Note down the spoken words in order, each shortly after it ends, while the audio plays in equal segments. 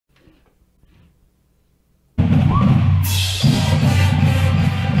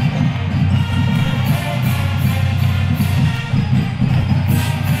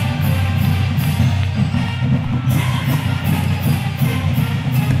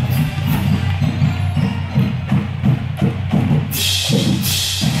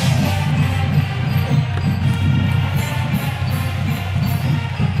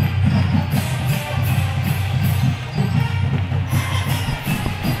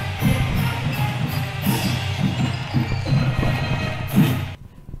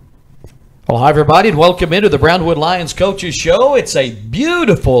Well, hi, everybody, and welcome into the Brownwood Lions Coaches Show. It's a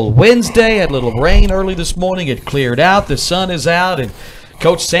beautiful Wednesday. Had a little rain early this morning. It cleared out. The sun is out, and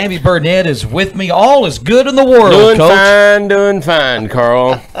Coach Sammy Burnett is with me. All is good in the world, Coach. Doing fine,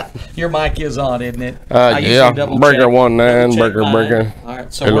 Carl. Your mic is on, isn't it? Yeah, Burger 19, Burger. All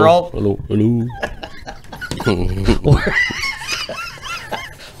right, so we're all... Hello.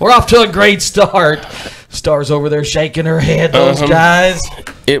 We're off to a great start. Star's over there shaking her head, those guys.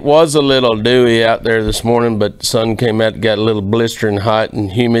 It was a little dewy out there this morning, but the sun came out, got a little blistering hot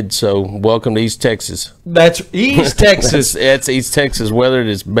and humid, so welcome to East Texas. That's East Texas. That's East Texas weather at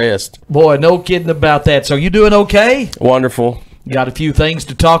its best. Boy, no kidding about that. So you doing okay? Wonderful. Got a few things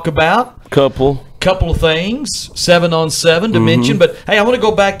to talk about. Couple of things, 7-on-7 to mention. But, hey, I want to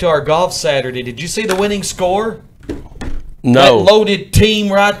go back to our golf Saturday. Did you see the winning score? No. That loaded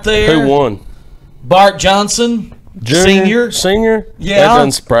team right there. Who won? Bart Johnson, Senior. Yeah. That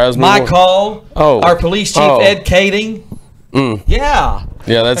doesn't surprise me. Mike Hall. Oh. Our police chief, Ed Kading. Yeah.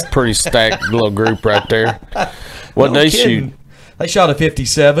 Yeah, that's a pretty stacked little group right there. What they shoot? They shot a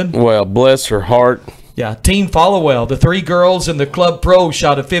 57. Well, bless her heart. Yeah, Team Followell, the three girls in the Club Pro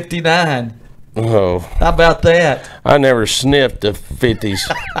shot a 59. Oh. How about that? I never sniffed the 50s.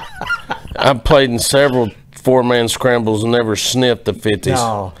 I've played in several four-man scrambles and never sniffed the 50s.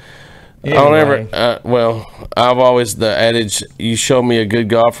 No. Anyway. I'll never. Well, I've always the adage: you show me a good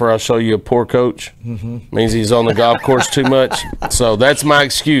golfer, I'll show you a poor coach. Means he's on the golf course too much. So that's my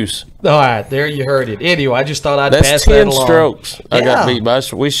excuse. All right, there you heard it. Anyway, I just thought I'd that's pass 10 that along. strokes. Yeah. I got beat by.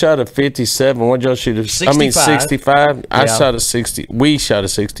 We shot a 57. What y'all shoot? 65. I shot a 60. We shot a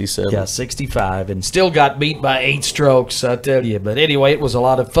 67. Yeah, 65, and still got beat by 8 strokes. I tell you. But anyway, it was a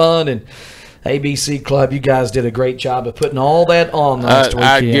lot of fun, and ABC Club, you guys did a great job of putting all that on last weekend.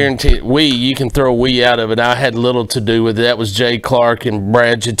 I guarantee you can throw we out of it. I had little to do with it. That was Jay Clark and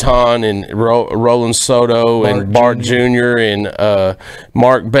Brad Jeton and Roland Soto and Bart Jr. and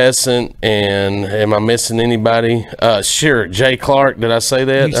Mark Besant. And am I missing anybody? Sure, Jay Clark. Did I say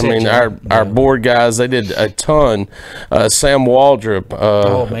that? I mean, our board guys, they did a ton. Sam Waldrop.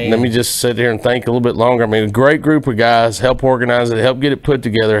 Let me just sit here and think a little bit longer. I mean, a great group of guys. Help organize it. Help get it put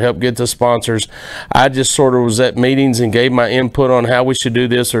together. Help get the sponsors. I just sort of was at meetings and gave my input on how we should do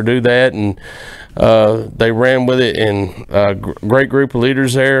this or do that, and they ran with it, and great group of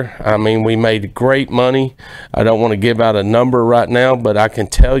leaders there. I mean, we made great money. I don't want to give out a number right now, but I can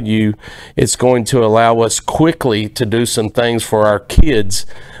tell you it's going to allow us quickly to do some things for our kids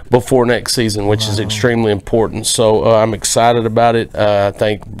before next season, which is extremely important. So I'm excited about it. I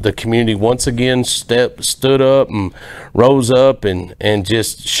think the community once again stood up and rose up and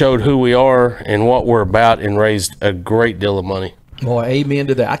just showed who we are and what we're about and raised a great deal of money. Boy, amen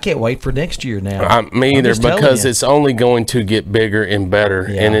to that. I can't wait for next year now. Me either, because it's only going to get bigger and better.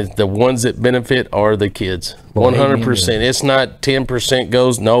 Yeah. And the ones that benefit are the kids. Boy, 100%. It's not 10%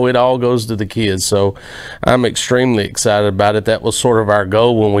 goes. No, it all goes to the kids. So I'm extremely excited about it. That was sort of our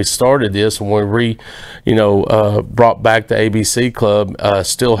goal when we started this, when we brought back the ABC Club.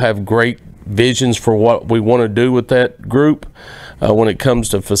 Still have great visions for what we want to do with that group when it comes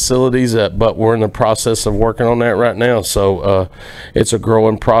to facilities, but we're in the process of working on that right now. So it's a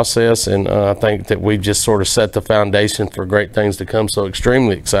growing process, and I think that we've just sort of set the foundation for great things to come. So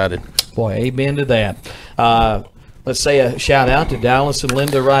extremely excited. Boy, amen to that. Let's say a shout out to Dallas and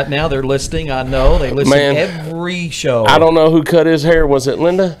Linda right now. They're listening. I know they listen every show. I don't know who cut his hair. Was it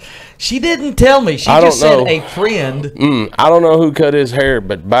Linda? She didn't tell me. She just said a friend. I don't know who cut his hair,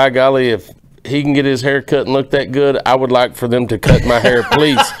 but by golly, if he can get his hair cut and look that good, I would like for them to cut my hair,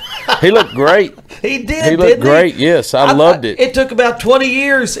 please. He looked great. He did. He looked great. Yes, I loved it. It took about 20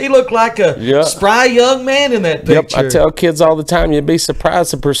 years. He looked like a spry young man in that picture. Yep, I tell kids all the time, you'd be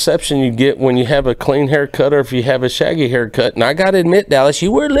surprised the perception you get when you have a clean haircut or if you have a shaggy haircut. And I got to admit, Dallas,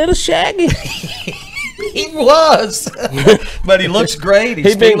 you were a little shaggy. He was, but he looks great.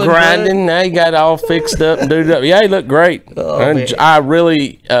 He's been grinding. Good. Now he got all fixed up and dooed up. Yeah, he looked great. I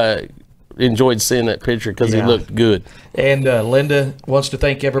really enjoyed seeing that picture because he looked good. And Linda wants to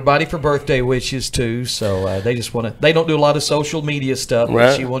thank everybody for birthday wishes too. So they just want to. They don't do a lot of social media stuff,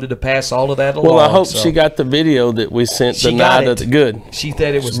 but she wanted to pass all of that along. Well, I hope she got the video that we sent the night of the good. She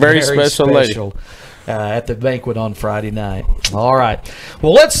said it was very special lady. At the banquet on Friday night. All right.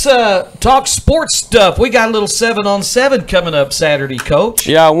 Well, let's talk sports stuff. We got a little 7-on-7 coming up Saturday, Coach.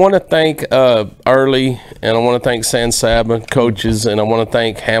 Yeah, I want to thank Early, and I want to thank San Saba coaches, and I want to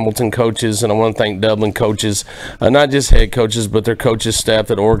thank Hamilton coaches, and I want to thank Dublin coaches, not just head coaches, but their coaches staff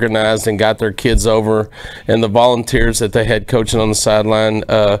that organized and got their kids over, and the volunteers that they had coaching on the sideline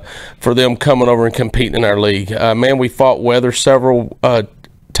for them coming over and competing in our league. Man, we fought weather several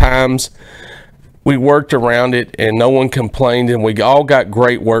times. we worked around it, and no one complained, and we all got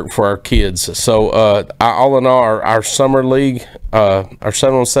great work for our kids. So all in all, our summer league, our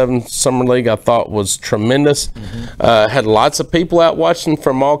 7-on-7 summer league, I thought was tremendous. Had lots of people out watching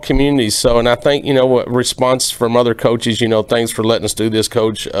from all communities. So, and I think, you know, what response from other coaches, you know, thanks for letting us do this,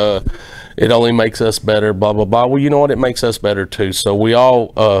 Coach. It only makes us better, blah, blah, blah. Well, you know what? It makes us better too. So we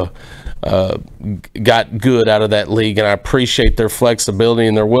all got good out of that league, and I appreciate their flexibility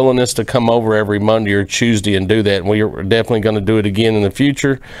and their willingness to come over every Monday or Tuesday and do that. And we're definitely going to do it again in the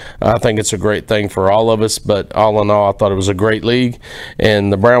future. I think it's a great thing for all of us, but all in all, I thought it was a great league,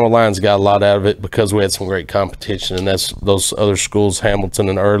 and the Brownwood Lions got a lot out of it because we had some great competition, and that's those other schools, Hamilton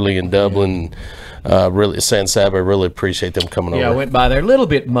and Early and Dublin, really San Saba. I really appreciate them coming over. Yeah, I went by there a little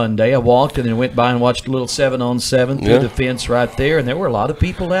bit Monday. I walked and then went by and watched a little 7-on-7 through the fence right there, and there were a lot of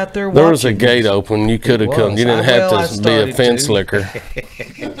people out there watching. There was a gate open. You could have come. You didn't have to be a fence licker.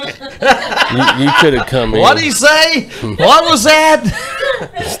 you could have come in. What did he say? What was that?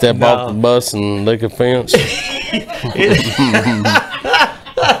 Step off the bus and lick a fence.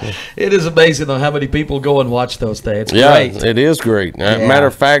 It is amazing though how many people go and watch those things. It's great. Great. It is great. Matter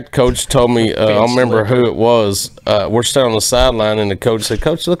of fact, Coach told me, I don't remember who it was. We're standing on the sideline, and the coach said,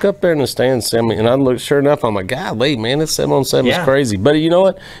 "Coach, look up there in the stands, Sammy." And I looked, sure enough, I'm like, "Golly, man, this 7-on-7 is crazy." But you know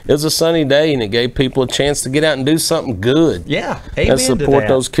what? It was a sunny day, and it gave people a chance to get out and do something good. Yeah, amen and support to that.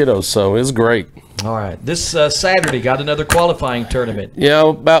 those kiddos. So it's great. All right, this Saturday got another qualifying tournament. Yeah,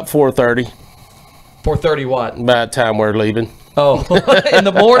 about 4:30. 4:30 what? About time we're leaving. Oh, in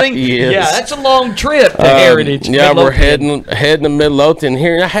the morning? Yes. Yeah, that's a long trip to Heritage. Yeah, we're heading to Midlothian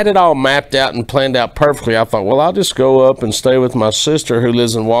here. I had it all mapped out and planned out perfectly. I thought, well, I'll just go up and stay with my sister who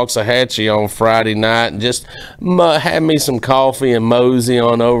lives in Waxahachie on Friday night and just have me some coffee and mosey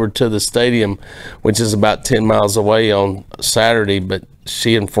on over to the stadium, which is about 10 miles away on Saturday. But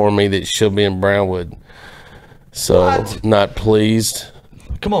she informed me that she'll be in Brownwood. So, not pleased.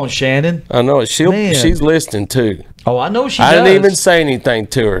 Come on, Shannon. I know it. She's listening too. Oh, I know she does. I didn't even say anything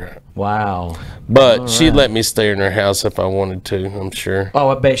to her. Wow. But she'd let me stay in her house if I wanted to, I'm sure. Oh,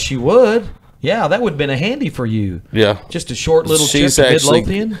 I bet she would. Yeah, that would have been a handy for you. Yeah. Just a short little trip to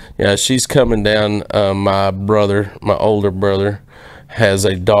Midlothian. Yeah, she's coming down. My older brother, has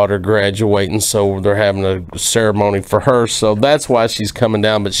a daughter graduating, so they're having a ceremony for her. So that's why she's coming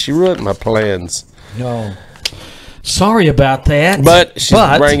down, but she ruined my plans. No. Sorry about that. But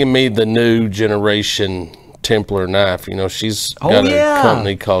she's bringing me the new generation Templar knife. You know, she's got a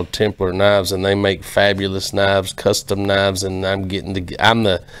company called Templar Knives, and they make fabulous knives, custom knives, and I'm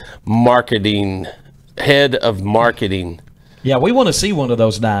the marketing head of marketing. Yeah, we want to see one of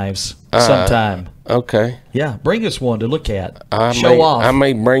those knives sometime. Okay. Yeah, bring us one to look at. Show off. I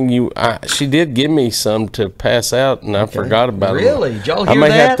may bring you. She did give me some to pass out, and I forgot about it. Really? Did y'all hear I may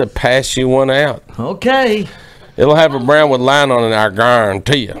that? have to pass you one out. Okay. It'll have a Brownwood line on it, I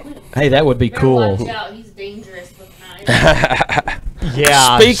guarantee you. Hey, that would be cool. Watch out, he's dangerous with knives.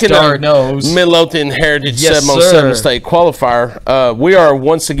 Yeah, Speaking of Midlothian Heritage 7-on-7 state qualifier, we are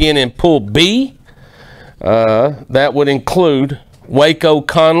once again in Pool B. That would include Waco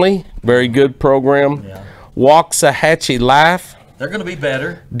Conley, very good program. Yeah. Waxahachie Life. They're going to be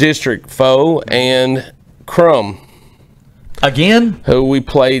better. District Foe and Crum. Again? Who we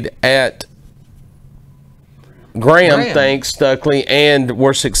played at Graham, thanks, Stuckley, and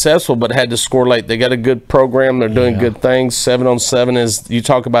were successful but had to score late. They got a good program. They're doing good things. 7-on-7 is, you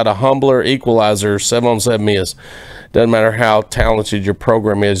talk about a humbler equalizer, 7-on-7 is. Doesn't matter how talented your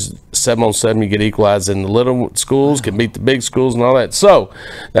program is, 7-on-7 you get equalized, and the little schools can beat the big schools and all that. So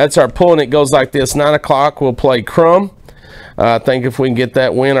that's our pool, and it goes like this. 9 o'clock we'll play Crum. I think if we can get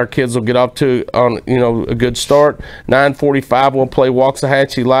that win, our kids will get off to a good start. 9:45 we'll play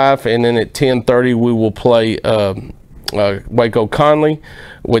Waxahachie Live, and then at 10:30 we will play Waco Conley,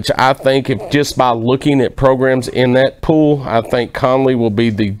 which I think, if just by looking at programs in that pool, I think Conley will be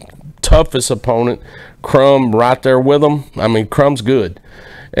the toughest opponent. Crum right there with them. I mean, Crum's good.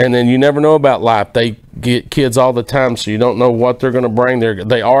 And then you never know about Life. They get kids all the time, so you don't know what they're going to bring.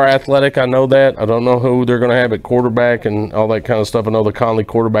 They are athletic, I know that. I don't know who they're going to have at quarterback and all that kind of stuff. I know the Conley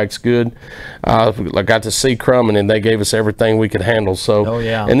quarterback's good. I got to see Crum, and then they gave us everything we could handle. So,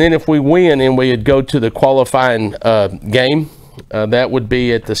 and then if we win and we'd go to the qualifying game, that would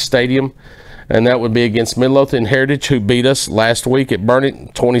be at the stadium, and that would be against Midlothian Heritage, who beat us last week at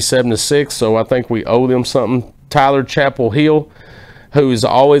Burnet 27-6. So I think we owe them something. Tyler Chapel Hill, who is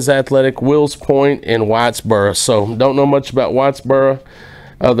always athletic, Wills Point, and Whitesboro. So don't know much about Whitesboro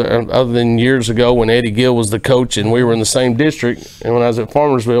other than years ago when Eddie Gill was the coach and we were in the same district. And when I was at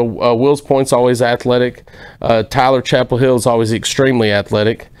Farmersville, Wills Point's always athletic. Tyler Chapel Hill is always extremely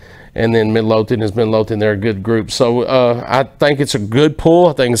athletic. and then Midlothian is Midlothian. They're a good group. So I think it's a good pool.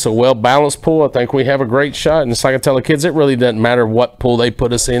 I think it's a well-balanced pool. I think we have a great shot. And it's like I tell the kids, it really doesn't matter what pool they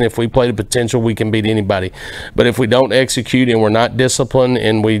put us in. If we play to potential, we can beat anybody. But if we don't execute and we're not disciplined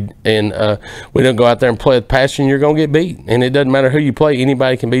and we don't go out there and play with passion, you're going to get beat. And it doesn't matter who you play.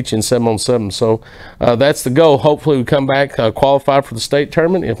 Anybody can beat you in 7-on-7. So that's the goal. Hopefully we come back, qualify for the state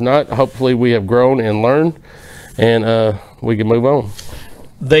tournament. If not, hopefully we have grown and learned, and we can move on.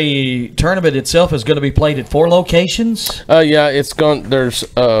 The tournament itself is going to be played at 4 locations? Yeah, it's going. There's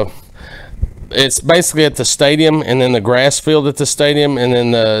it's basically at the stadium, and then the grass field at the stadium, and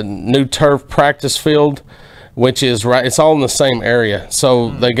then the new turf practice field, which is right. It's all in the same area. So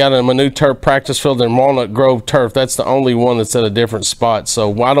they got a new turf practice field in Walnut Grove turf. That's the only one that's at a different spot.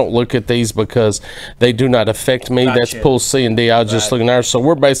 So I don't look at these because they do not affect me. Gotcha. That's Pool C and D. I was just looking there. So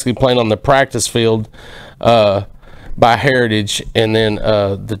we're basically playing on the practice field by Heritage, and then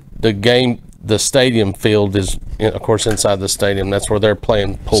the stadium field is, of course, inside the stadium. That's where they're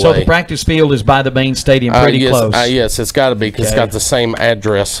playing Pool A. So the practice field is by the main stadium, pretty close. Yes, it's got to be because it's got the same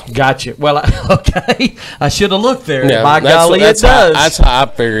address. Gotcha. Well, okay. I should have looked there. Yeah, by golly, it does. That's how I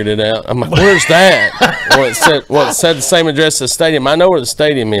figured it out. I'm like, where's that? It said the same address as the stadium. I know where the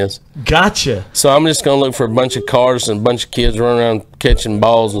stadium is. Gotcha. So I'm just going to look for a bunch of cars and a bunch of kids running around catching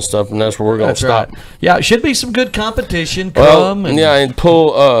balls and stuff, and that's where we're going to stop. Right. Yeah, it should be some good competition. In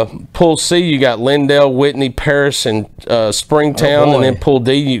Pool C, you got Lindale, Whitney, Paris, and Springtown, and then Pool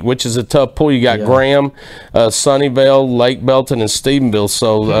D, which is a tough pool. You got Graham, Sunnyvale, Lake Belton, and Stephenville.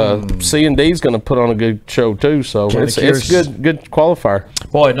 So C and D is going to put on a good show too. So it's good qualifier.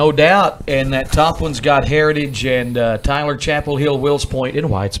 Boy, no doubt. And that top one's got Heritage and Tyler, Chapel Hill, Wills Point, and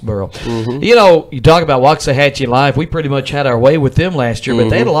Whitesboro. You know, you talk about Waxahachie Live. We pretty much had our way with them last year, but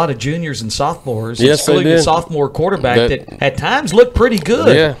they had a lot of juniors and sophomores. Yes, they did. The sophomore quarterback that at times looked pretty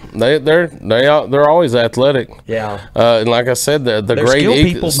good. Yeah, they're always athletic. Yeah. And like I said, the great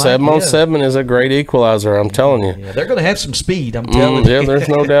 7-on-7 is a great equalizer. I'm telling you. Yeah, they're going to have some speed. I'm telling you. Yeah, there's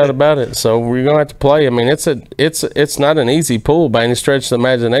no doubt about it. So we're going to have to play. I mean, it's not an easy pool by any stretch of the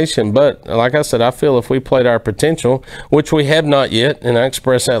imagination. But like I said, I feel if we played our potential, which we have not yet, and I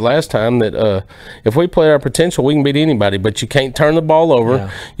expressed that last time, that if we play our potential, we can beat anybody. But you can't turn the ball over.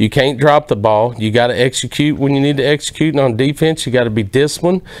 Yeah. You can't drop the ball. You got to execute when you need to execute. And on defense, you got to be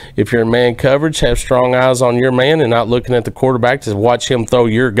disciplined. If you're in man coverage, have strong eyes on your man and not looking at the quarterback to watch him throw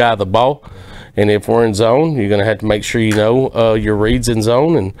your guy the ball. And if we're in zone, you're going to have to make sure you know your reads in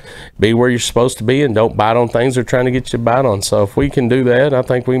zone and be where you're supposed to be and don't bite on things they're trying to get you to bite on. So if we can do that, I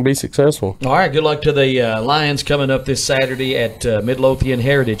think we can be successful. All right, good luck to the Lions coming up this Saturday at Midlothian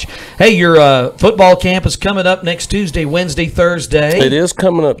Heritage. Hey, your football camp is coming up next Tuesday, Wednesday, Thursday. It is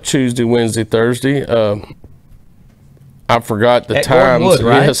coming up Tuesday, Wednesday, Thursday. I forgot the times. Wood,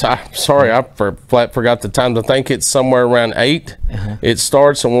 right? Yes, I'm sorry. I flat forgot the times. I think it's somewhere around 8. It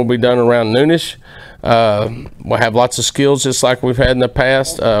starts, and we'll be done around noonish. We'll have lots of skills just like we've had in the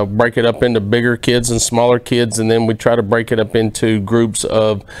past. Break it up into bigger kids and smaller kids, and then we try to break it up into groups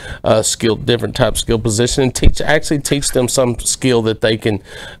of different type skill position, and actually teach them some skill that they can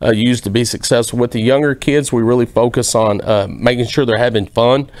use to be successful. With the younger kids, we really focus on making sure they're having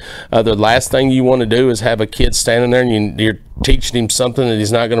fun. The last thing you want to do is have a kid standing there and you're teaching him something that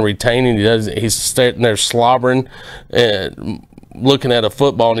he's not going to retain, and he's standing there slobbering looking at a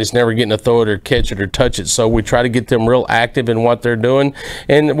football and he's never getting to throw it or catch it or touch it. So we try to get them real active in what they're doing,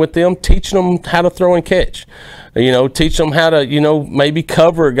 and with them teaching them how to throw and catch. Teach them how to, maybe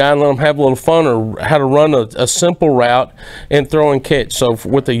cover a guy and let them have a little fun, or how to run a simple route and throw and catch. So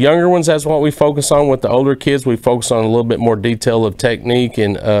with the younger ones, that's what we focus on. With the older kids, we focus on a little bit more detail of technique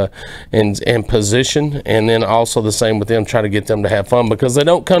and position, and then also the same with them, try to get them to have fun, because they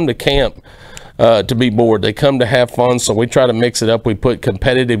don't come to camp to be bored. They come to have fun, so we try to mix it up. We put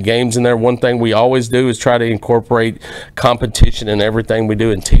competitive games in there. One thing we always do is try to incorporate competition in everything we do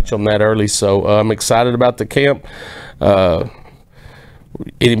and teach them that early. So I'm excited about the camp.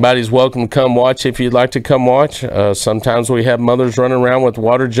 Anybody's welcome to come watch if you'd like to come watch. Sometimes we have mothers running around with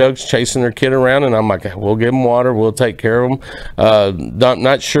water jugs chasing their kid around, and I'm like, we'll give them water, we'll take care of them.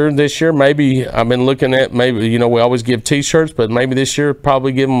 Not sure this year. Maybe I've been looking at, we always give t-shirts, but maybe this year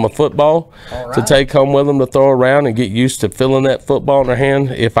probably give them a football to take home with them to throw around and get used to feeling that football in their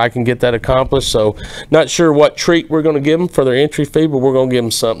hand, if I can get that accomplished. So not sure what treat we're going to give them for their entry fee, but we're going to give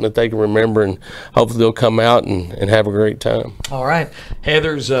them something that they can remember, and hopefully they'll come out and have a great time. All right.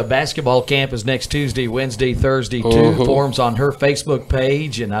 Heather's basketball camp is next Tuesday, Wednesday, Thursday, too. Forms on her Facebook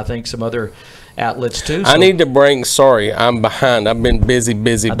page, and I think some other outlets too. I need to bring. Sorry, I'm behind. I've been busy,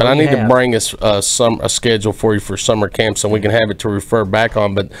 but I need to bring a schedule for you for summer camp so we can have it to refer back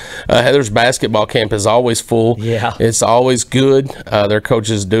on. But Heather's basketball camp is always full. Yeah, it's always good. Their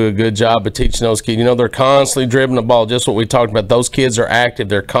coaches do a good job of teaching those kids. You know, they're constantly dribbling the ball. Just what we talked about. Those kids are active.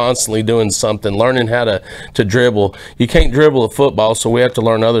 They're constantly doing something, learning how to dribble. You can't dribble a football, so we have to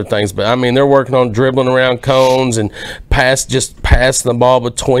learn other things. But I mean, they're working on dribbling around cones and just passing the ball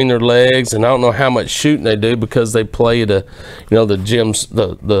between their legs. And I don't know how much shooting they do because they play the gyms,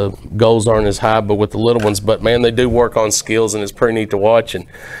 the goals aren't as high, but with the little ones. But man, they do work on skills, and it's pretty neat to watch. And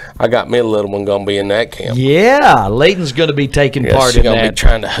I got me a little one gonna be in that camp. Yeah, Layton's gonna be taking part in that. She's gonna be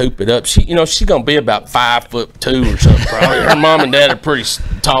trying to hoop it up. She's gonna be about 5'2" or something. Probably. Her mom and dad are pretty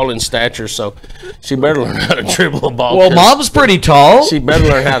tall in stature, so she better learn how to dribble a ball. Well, mom's pretty tall. She better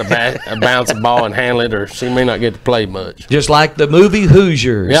learn how to bounce a ball and handle it, or she may not get to play much. Just like the movie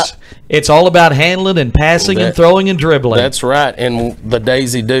Hoosiers. Yep. It's all about handling and passing and throwing and dribbling. That's right. And the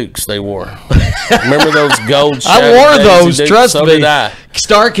Daisy Dukes they wore. Remember those gold I wore those, Dukes? trust so me. Did I.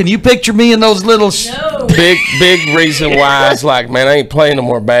 Star, can you picture me in those little... No. Big reason why I was like, man, I ain't playing no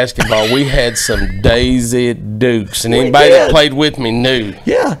more basketball. We had some Daisy Dukes. And anybody that played with me knew.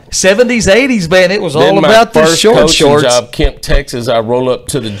 Yeah. 70s, 80s, man. It was Then all about the short shorts. Job, Kemp, Texas, I roll up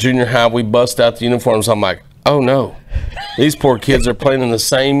to the junior high. We bust out the uniforms. I'm like, oh, no. These poor kids are playing in the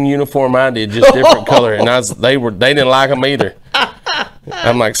same uniform I did, just different color. And they didn't like them either.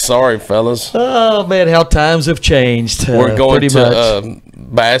 I'm like, sorry, fellas. Oh, man, how times have changed. We're going to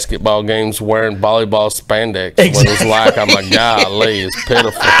basketball games wearing volleyball spandex. Exactly. What it's like, I'm like, golly, it's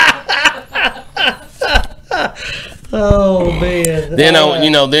pitiful. Oh, man.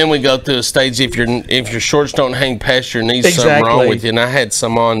 Then we go through a stage if your shorts don't hang past your knees, something wrong with you. And I had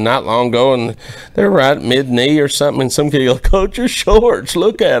some on not long ago, and they're right mid-knee or something, and some kid goes, Coach, your shorts,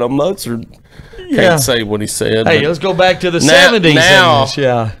 look at them. Those are... Can't say what he said. Hey, let's go back to the 70s. Now,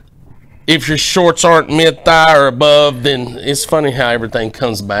 yeah. If your shorts aren't mid-thigh or above, then it's funny how everything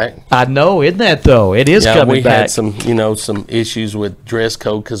comes back. I know, isn't that though? It is coming back. We had some issues with dress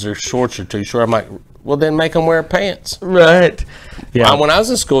code because their shorts are too short. I'm like, well, then make them wear pants. Right. Yeah. When I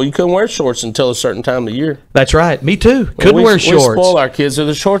was in school, you couldn't wear shorts until a certain time of year. That's right. Me too. Couldn't wear shorts. We spoil our kids. Are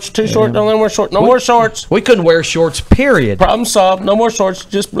the shorts too short? Don't let them wear shorts. No more shorts. We couldn't wear shorts, period. Problem solved. No more shorts,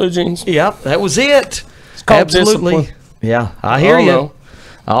 just blue jeans. Yep, that was it. It's called Absolutely. Discipline. Yeah, I hear you. Know.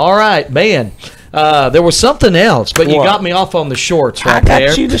 All right, man. There was something else, but you got me off on the shorts right there. I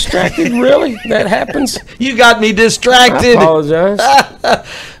got you distracted, really? That happens? You got me distracted. I apologize.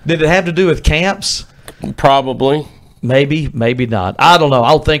 Did it have to do with camps? Probably. Maybe, maybe not. I don't know.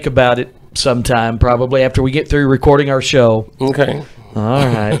 I'll think about it sometime, probably after we get through recording our show. Okay. All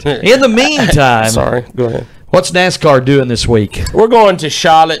right. In the meantime, sorry, go ahead. What's NASCAR doing this week? We're going to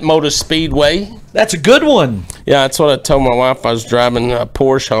Charlotte Motor Speedway. That's a good one. Yeah, that's what I told my wife. I was driving a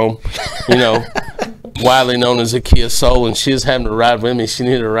Porsche home, widely known as a Kia Soul, and she was having to ride with me. She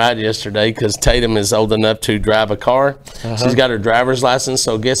needed a ride yesterday because Tatum is old enough to drive a car. She's got her driver's license,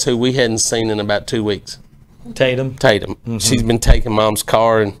 so guess who we hadn't seen in about 2 weeks? Tatum. Mm-hmm. She's been taking Mom's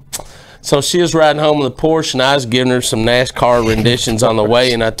car, and so she was riding home with a Porsche, and I was giving her some NASCAR renditions on the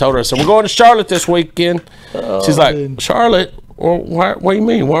way, and I told her, I said, we're going to Charlotte this weekend. She's like, Charlotte? Well, what do you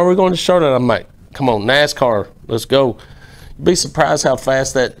mean? Why are we going to Charlotte? I'm like, come on, NASCAR, let's go. You'd be surprised how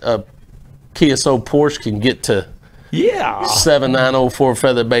fast that Kia Soul Porsche can get to 7904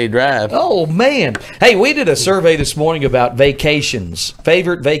 Feather Bay Drive. Oh, man. Hey, we did a survey this morning about vacations,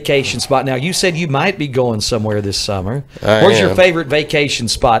 favorite vacation spot. Now, you said you might be going somewhere this summer. Where's your favorite vacation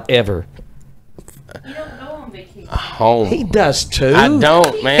spot ever? You don't go on vacation. Home. He does, too. I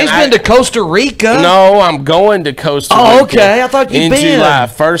don't, man. He's been to Costa Rica. No, I'm going to Costa Rica. Oh, okay. I thought you'd been. In July.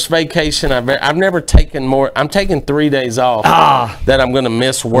 First vacation I've never taken more. I'm taking 3 days off that I'm going to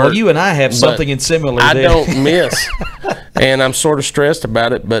miss work. Well, you and I have something in similar. I don't miss. And I'm sort of stressed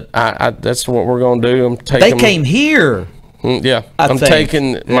about it, but that's what we're going to do. They came here. Yeah, I'm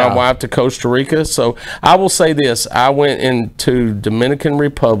taking my wife to Costa Rica. So I will say this. I went into Dominican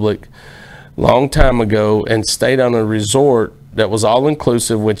Republic long time ago and stayed on a resort that was all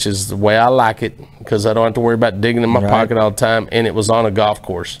inclusive, which is the way I like it because I don't have to worry about digging in my pocket all the time. And it was on a golf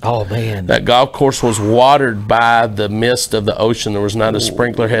course. Oh, man. That golf course was watered by the mist of the ocean. There was not a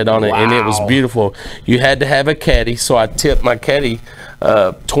sprinkler head on it, and it was beautiful. You had to have a caddy, so I tipped my caddy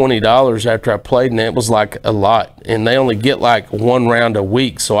 $20 after I played, and it was like a lot. And they only get like 1 round a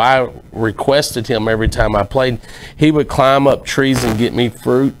week, so I requested him every time I played. He would climb up trees and get me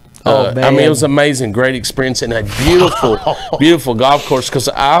fruit. Oh, I mean, man. it was amazing, great experience, and a beautiful, beautiful golf course. Because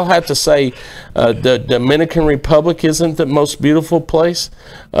I'll have to say, the Dominican Republic isn't the most beautiful place,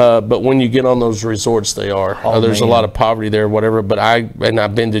 but when you get on those resorts, they are. There's a lot of poverty there, whatever. But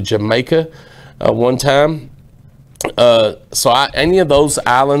I've been to Jamaica one time. So any of those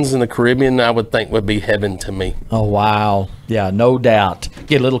islands in the Caribbean, I would think would be heaven to me. Oh, wow. Yeah, no doubt.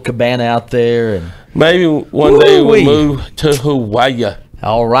 Get a little cabana out there. And Maybe one day Woo-wee. we'll move to Hawaii.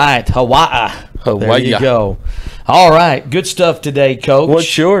 all right, Hawaii. There Hawaii. you go. All right, good stuff today, Coach.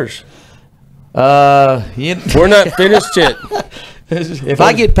 What's yours? You- We're not finished yet. if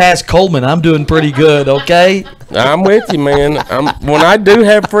I get past Coleman, I'm doing pretty good, okay? I'm with you, man. When I do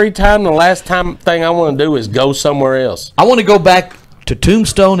have free time, the last thing I want to do is go somewhere else. I want to go back to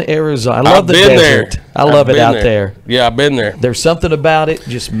Tombstone, Arizona. I love I've the been desert. there. I love I've it been out there. Yeah, I've been there. There's something about it,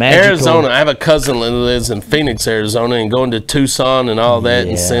 just magical. Arizona. I have a cousin that lives in Phoenix, Arizona, and going to Tucson and all that,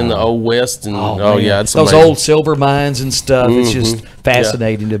 and seeing the old West, and Oh, man. yeah, it's those amazing. old silver mines and stuff. It's just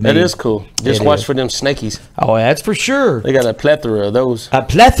fascinating to me. It is cool. Just It watch is. for them snakies. Oh, that's for sure. They got a plethora of those. A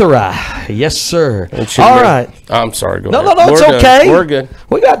plethora, yes, sir. It should All be- right. I'm sorry. Go No, ahead. no, no, it's We're good. okay. We're good.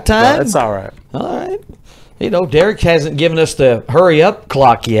 We got time. That's all right. All right. You know, Derek hasn't given us the hurry up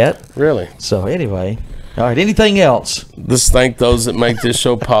clock yet. Really. So anyway, all right. Anything else? Just thank those that make this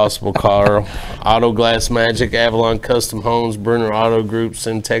show possible, Carl. Auto Glass Magic, Avalon Custom Homes, Bruner Auto Group,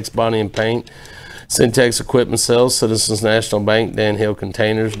 Syntex Body and Paint, Syntex Equipment Sales, Citizens National Bank, Dan Hill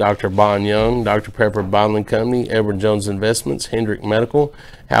Containers, Dr. Bond Young, Dr. Pepper Bottling Company, Edward Jones Investments, Hendrick Medical,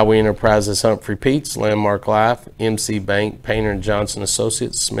 Howie Enterprises, Humphrey Peets, Landmark Life, MC Bank, Painter and Johnson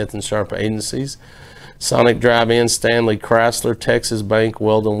Associates, Smith and Sharp Agencies, Sonic Drive-In, Stanley Chrysler, Texas Bank,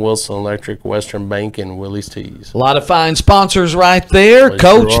 Weldon Wilson Electric, Western Bank, and Willie's Teas. A lot of fine sponsors right there. They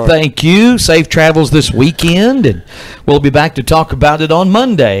Coach, sure are. thank you. Safe travels this weekend, and we'll be back to talk about it on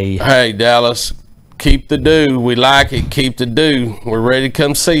Monday. Hey, Dallas, keep the do. We like it. Keep the do. We're ready to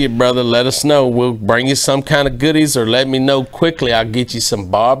come see you, brother. Let us know. We'll bring you some kind of goodies, or let me know quickly. I'll get you some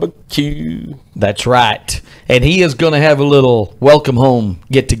barbecue. That's right. And he is going to have a little welcome home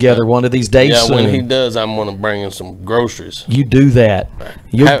get together one of these days Yeah, soon. when he does, I'm going to bring him some groceries. You do that.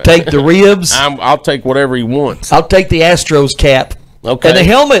 You'll Have- take the ribs. I'll take whatever he wants. I'll take the Astros cap. Okay. And the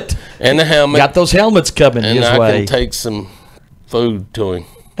helmet. And the helmet. Got those helmets coming and his I way. can take some food to him.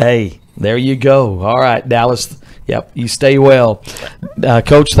 Hey, there you go. All right, Dallas. Yep, you stay well.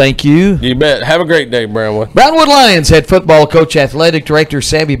 Coach, thank you. You bet. Have a great day, Brownwood. Brownwood Lions head football coach, athletic director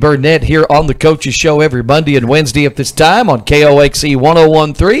Sammy Burnett here on the Coaches Show every Monday and Wednesday at this time on KOXE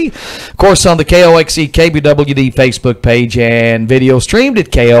 1013. Of course, on the KOXE KBWD Facebook page and video streamed at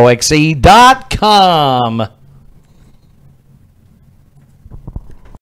KOXE.com.